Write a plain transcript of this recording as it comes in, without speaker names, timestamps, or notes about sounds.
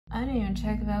didn't even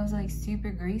check if I was like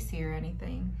super greasy or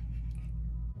anything.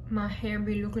 My hair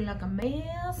be looking like a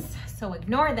mess, so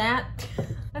ignore that.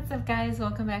 What's up guys,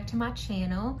 welcome back to my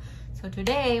channel. So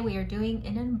today we are doing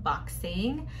an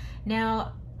unboxing.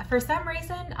 Now, for some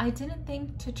reason, I didn't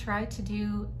think to try to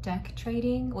do deck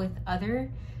trading with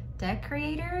other deck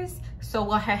creators. So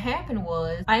what had happened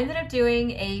was I ended up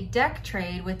doing a deck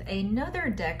trade with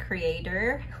another deck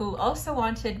creator who also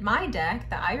wanted my deck,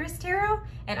 the Iris Tarot,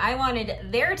 and I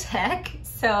wanted their deck.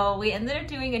 So we ended up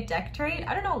doing a deck trade.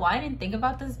 I don't know why I didn't think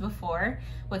about this before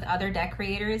with other deck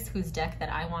creators whose deck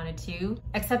that I wanted to,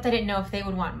 except I didn't know if they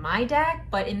would want my deck.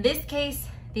 But in this case,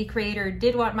 the creator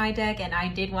did want my deck and I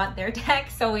did want their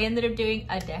deck, so we ended up doing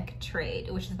a deck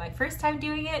trade, which is my first time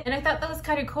doing it, and I thought that was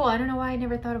kind of cool. I don't know why I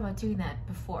never thought about doing that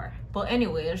before. But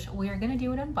anyways, we are gonna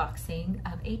do an unboxing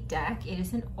of a deck. It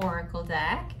is an Oracle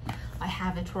deck. I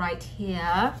have it right here.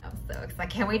 I'm so excited. I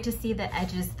can't wait to see the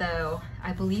edges though.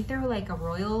 I believe they're like a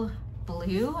royal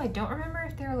blue. I don't remember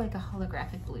if they're like a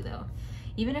holographic blue though.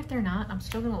 Even if they're not, I'm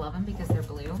still gonna love them because they're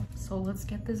blue. So let's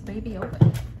get this baby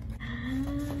open.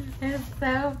 It's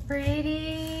so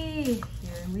pretty.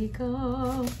 Here we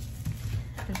go.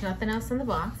 There's nothing else in the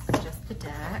box, it's just the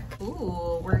deck.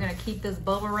 Ooh, we're gonna keep this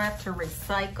bubble wrap to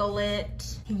recycle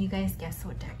it. Can you guys guess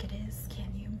what deck it is?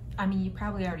 Can you? I mean, you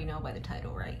probably already know by the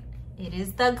title, right? It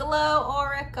is the Glow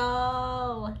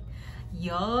Oracle.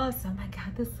 Yes, oh my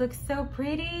God, this looks so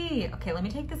pretty. Okay, let me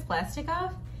take this plastic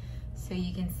off so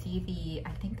you can see the,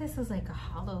 I think this is like a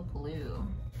hollow blue.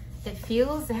 It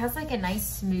has like a nice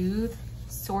smooth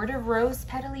sort of rose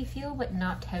petally feel, but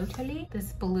not totally.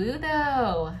 This blue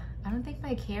though, I don't think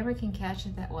my camera can catch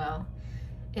it that well.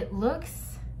 It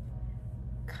looks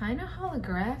kind of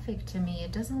holographic to me.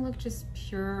 It doesn't look just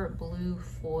pure blue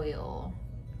foil.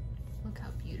 Look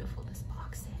how beautiful this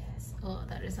box is. Oh,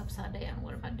 that is upside down.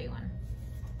 What am I doing?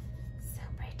 So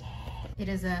pretty. It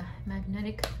is a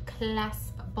magnetic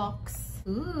clasp box.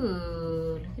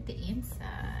 Ooh, look at the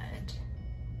inside.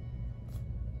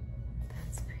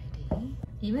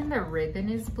 Even the ribbon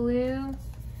is blue.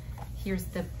 Here's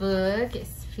the book. It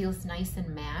feels nice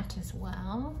and matte as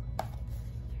well.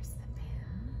 Here's the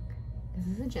back.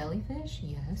 Is this a jellyfish?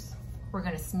 Yes. We're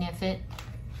gonna sniff it.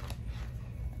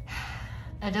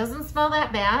 It doesn't smell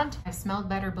that bad. I've smelled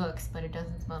better books, but it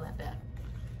doesn't smell that bad.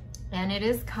 And it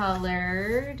is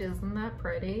colored. Isn't that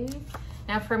pretty?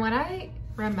 Now, from what I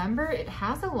remember, it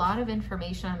has a lot of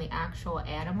information on the actual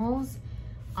animals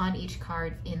on each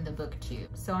card in the book too.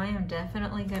 So I am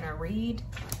definitely gonna read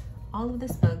all of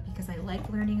this book because I like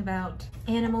learning about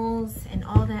animals and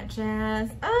all that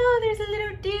jazz. Oh, there's a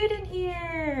little dude in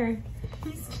here.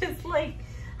 He's just like,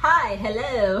 hi,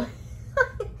 hello.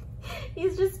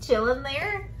 He's just chilling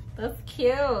there. That's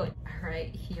cute. All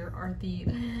right, here are the,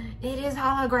 it is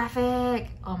holographic.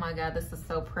 Oh my God, this is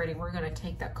so pretty. We're gonna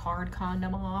take that card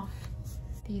condom off.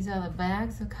 These are the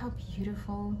bags. Look how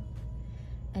beautiful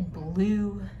and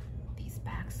blue these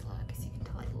backs look. As you can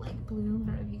tell, I like blue. I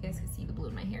don't know if you guys can see the blue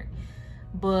in my hair,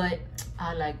 but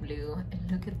I like blue. And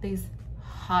look at these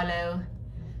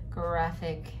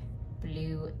holographic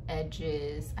blue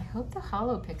edges. I hope the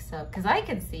hollow picks up because I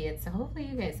can see it, so hopefully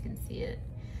you guys can see it.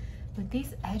 But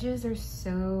these edges are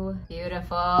so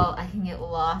beautiful. I can get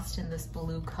lost in this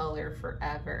blue color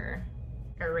forever.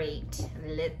 Great,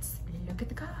 let's look at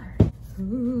the card.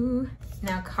 Ooh.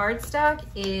 Now cardstock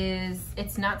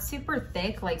it's not super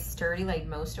thick, like sturdy like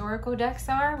most Oracle decks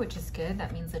are, which is good.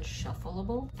 That means it's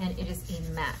shuffleable. And it is a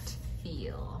matte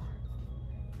feel.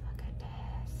 Look at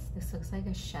this. This looks like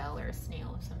a shell or a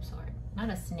snail of some sort. Not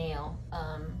a snail,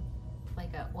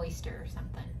 like an oyster or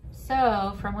something.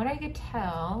 So from what I could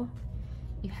tell,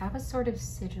 you have a sort of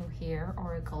sigil here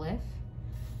or a glyph.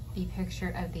 The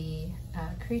picture of the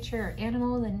creature or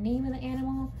animal, the name of the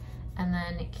animal, and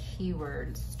then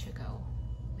keywords to go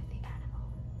with the animal.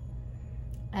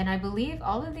 And I believe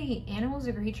all of the animals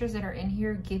or creatures that are in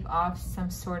here give off some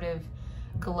sort of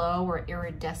glow or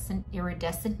iridescency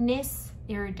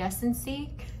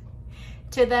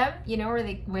to them, you know,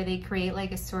 where they create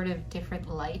like a sort of different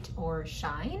light or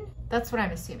shine. That's what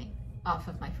I'm assuming off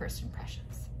of my first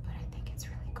impressions, but I think it's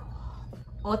really cool.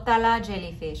 Otala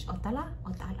jellyfish. Otala?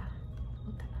 Otala.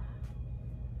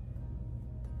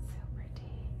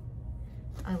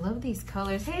 I love these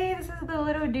colors. Hey, this is the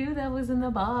little dude that was in the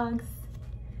box.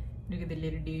 Look at the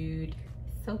little dude.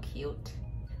 So cute.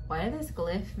 Why does this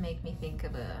glyph make me think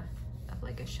of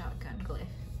like a shotgun glyph?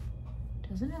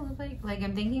 Doesn't it look like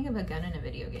I'm thinking of a gun in a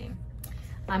video game?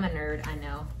 I'm a nerd, I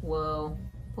know. Whoa.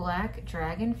 Black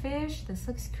dragonfish. This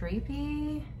looks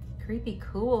creepy. Creepy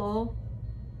cool.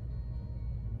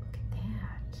 Look at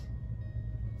that.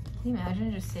 Can you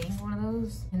imagine just seeing one of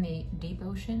those in the deep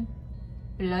ocean?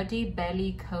 Bloody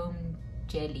belly comb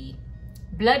jelly.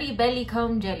 Bloody belly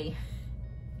comb jelly.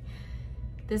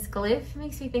 This glyph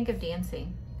makes me think of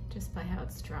dancing just by how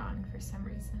it's drawn for some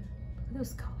reason. Look at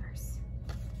those colors.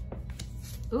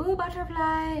 Ooh,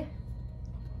 butterfly.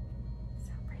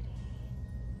 So pretty.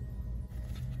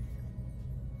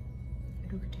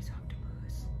 Look at this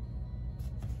octopus.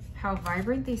 How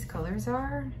vibrant these colors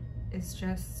are is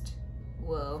just,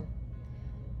 whoa.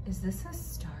 Is this a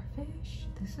starfish?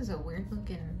 This is a weird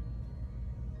looking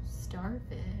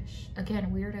starfish.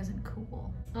 Again, weird as in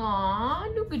cool. Aw,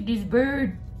 look at this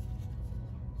bird.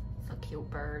 So cute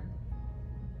bird.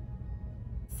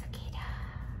 Cicada.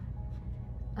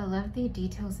 I love the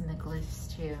details in the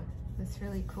glyphs too. That's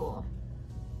really cool.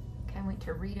 Can't wait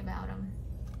to read about them.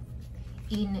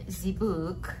 In the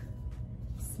book,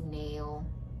 snail.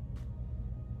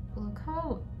 Look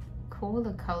how cool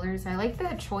the colors. I like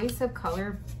the choice of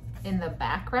color in the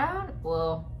background.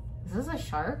 Well, is this a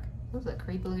shark? This is a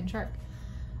creepy looking shark.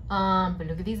 But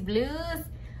look at these blues.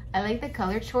 I like the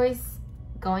color choice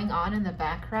going on in the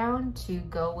background to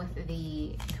go with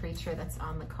the creature that's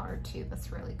on the card too.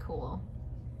 That's really cool.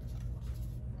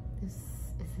 Is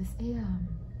this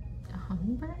a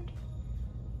hummingbird?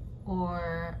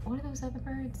 Or what are those other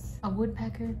birds? A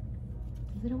woodpecker?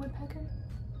 Is it a woodpecker?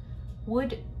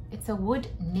 It's a wood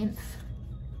nymph.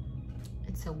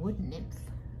 It's a wood nymph.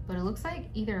 But it looks like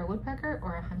either a woodpecker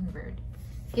or a hummingbird.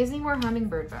 Gives me more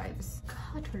hummingbird vibes.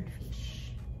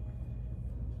 Cuttlefish.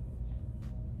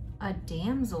 A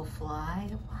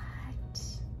damselfly. What?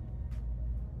 This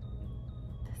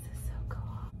is so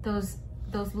cool. Those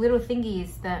little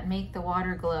thingies that make the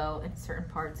water glow in certain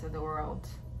parts of the world.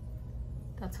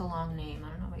 That's a long name. I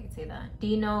don't know if I can say that.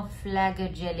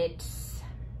 Dinoflagellates.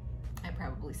 I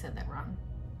probably said that wrong.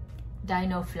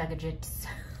 Dinoflagellates.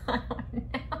 I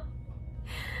don't know.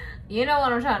 You know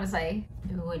what I'm trying to say.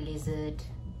 Ooh, a lizard.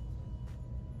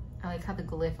 I like how the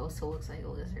glyph also looks like a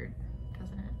lizard,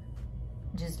 doesn't it?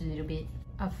 Just a little bit.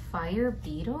 A fire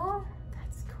beetle?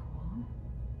 That's cool.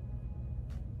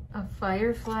 A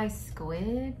firefly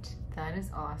squid? That is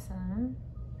awesome.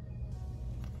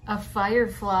 A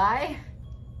firefly?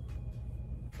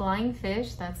 Flying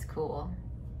fish? That's cool.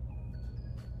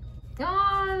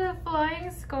 Oh, the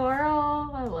flying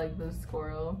squirrel. I like this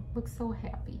squirrel. Looks so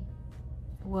happy.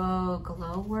 Whoa,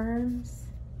 glowworms.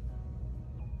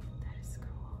 That is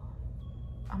cool.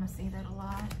 I'm gonna say that a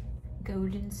lot.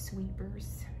 Golden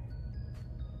sweepers.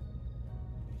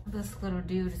 This little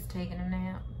dude is taking a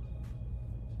nap.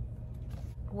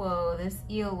 Whoa, this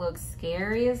eel looks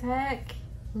scary as heck.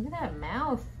 Look at that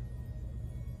mouth.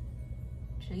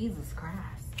 Jesus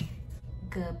Christ.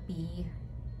 Guppy.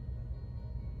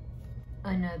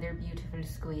 Another beautiful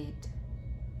squid.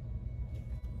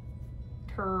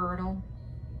 Turtle.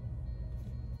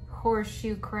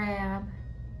 Horseshoe crab.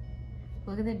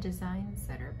 Look at the designs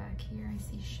that are back here. I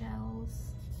see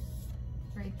shells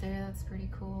right there. That's pretty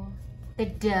cool. The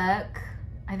duck.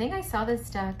 I think I saw this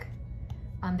duck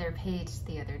on their page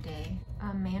the other day.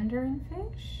 A mandarin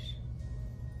fish?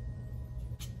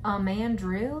 A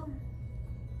mandrill?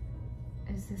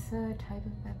 Is this a type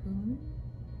of baboon?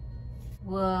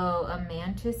 Whoa, a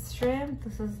mantis shrimp?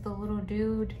 This is the little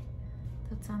dude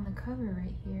that's on the cover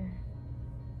right here.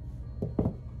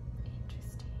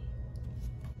 Interesting.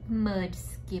 Mud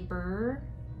skipper.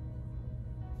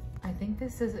 I think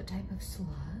this is a type of slug.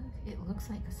 It looks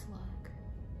like a slug.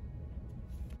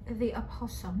 The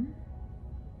opossum.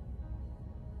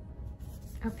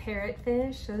 A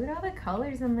parrotfish. Look at all the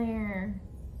colors in there.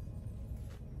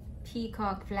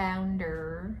 Peacock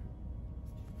flounder.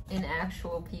 An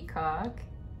actual peacock.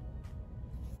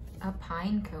 A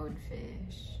pine cone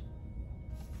fish.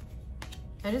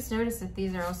 I just noticed that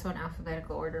these are also in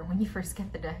alphabetical order when you first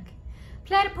get the deck.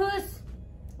 Platypus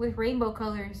with rainbow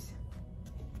colors.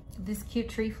 This cute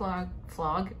tree frog.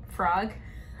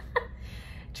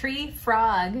 Tree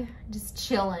frog just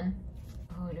chilling.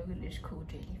 Oh, look at this cool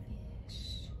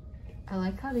jellyfish. I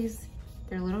like how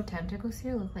their little tentacles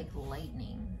here look like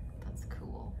lightning. That's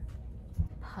cool.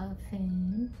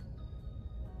 Puffin.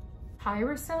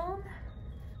 Pyrosome?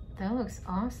 That looks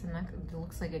awesome. That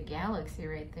looks like a galaxy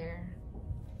right there.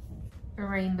 A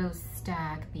rainbow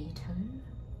stag beetle.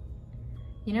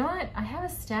 You know what? I have a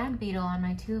stag beetle on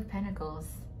my Two of Pentacles.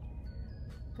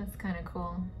 That's kind of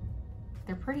cool.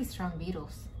 They're pretty strong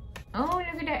beetles. Oh,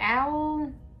 look at the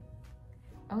owl.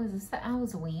 Oh, is this the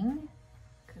owl's wing?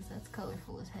 Because that's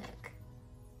colorful as heck.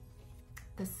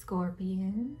 The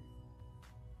scorpion.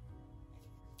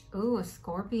 Ooh, a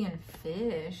scorpion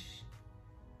fish.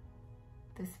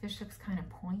 This fish looks kind of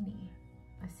pointy.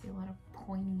 I see a lot of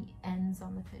pointy ends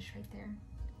on the fish right there.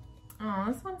 Oh,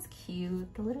 this one's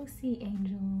cute. The little sea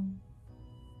angel.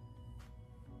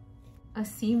 A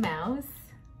sea mouse.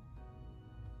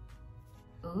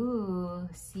 Ooh,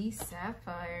 sea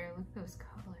sapphire. Look at those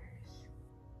colors.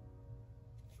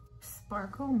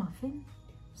 Sparkle muffin?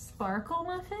 Sparkle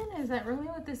muffin? Is that really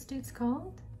what this dude's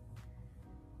called?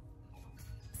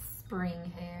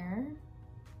 Spring hair.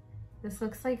 This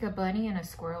looks like a bunny and a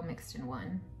squirrel mixed in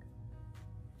one.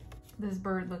 This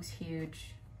bird looks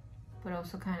huge, but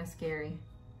also kind of scary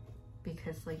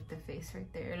because like the face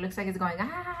right there. It looks like it's going,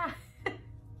 ah!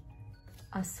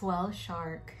 A swell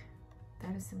shark.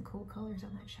 That is some cool colors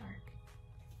on that shark.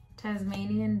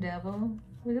 Tasmanian devil.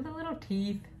 Look at the little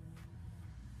teeth.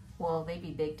 Well, they'd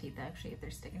be big teeth actually if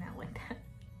they're sticking out like that.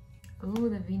 Ooh,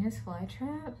 the Venus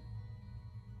flytrap.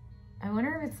 I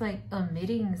wonder if it's like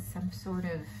emitting some sort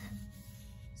of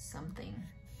something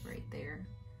right there,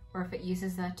 or if it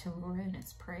uses that to lure in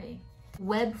its prey.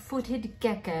 Web-footed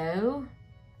gecko.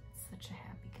 Such a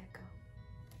happy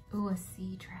gecko. Ooh, a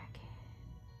sea dragon.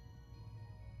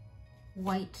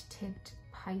 White-tipped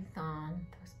python.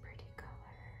 Those pretty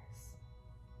colors.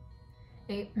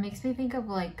 It makes me think of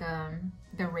like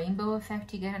the rainbow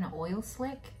effect you get in an oil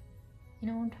slick. You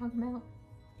know what I'm talking about?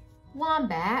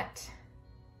 Wombat.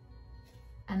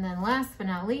 And then last but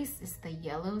not least is the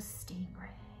yellow stingray.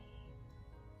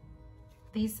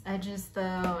 These edges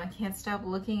though, I can't stop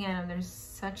looking at them. There's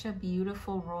such a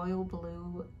beautiful royal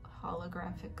blue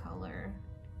holographic color.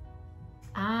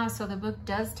 Ah, so the book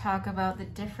does talk about the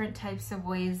different types of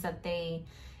ways that they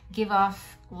give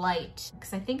off light.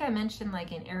 Because I think I mentioned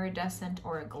like an iridescent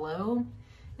or a glow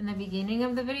in the beginning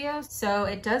of the video. So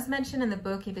it does mention in the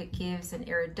book if it gives an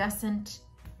iridescent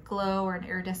glow or an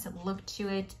iridescent look to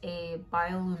it, a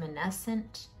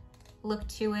bioluminescent look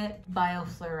to it,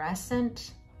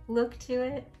 biofluorescent look to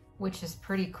it, which is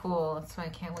pretty cool. That's why I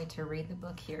can't wait to read the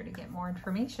book here to get more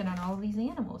information on all of these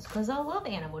animals, because I love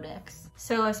animal decks.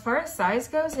 So as far as size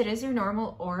goes, it is your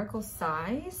normal oracle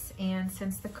size, and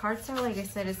since the cards are, like I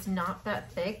said, it's not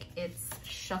that thick, it's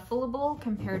shuffleable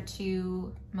compared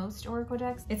to most oracle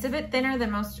decks. It's a bit thinner than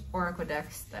most oracle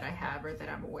decks that I have or that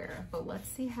I'm aware of, but let's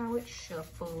see how it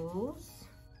shuffles.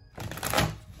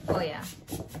 Oh yeah,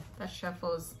 that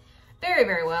shuffles very,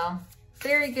 very well.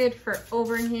 Very good for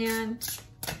overhand.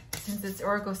 Since it's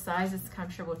oracle size, it's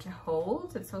comfortable to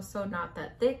hold. It's also not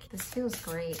that thick. This feels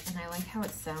great, and I like how it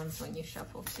sounds when you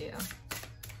shuffle too.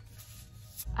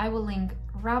 I will link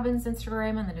Robyn's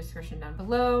Instagram in the description down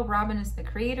below. Robyn is the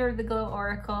creator of the Glow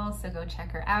Oracle, so go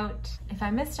check her out. If I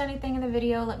missed anything in the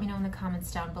video, let me know in the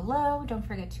comments down below. Don't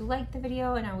forget to like the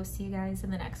video, and I will see you guys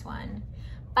in the next one.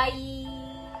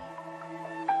 Bye!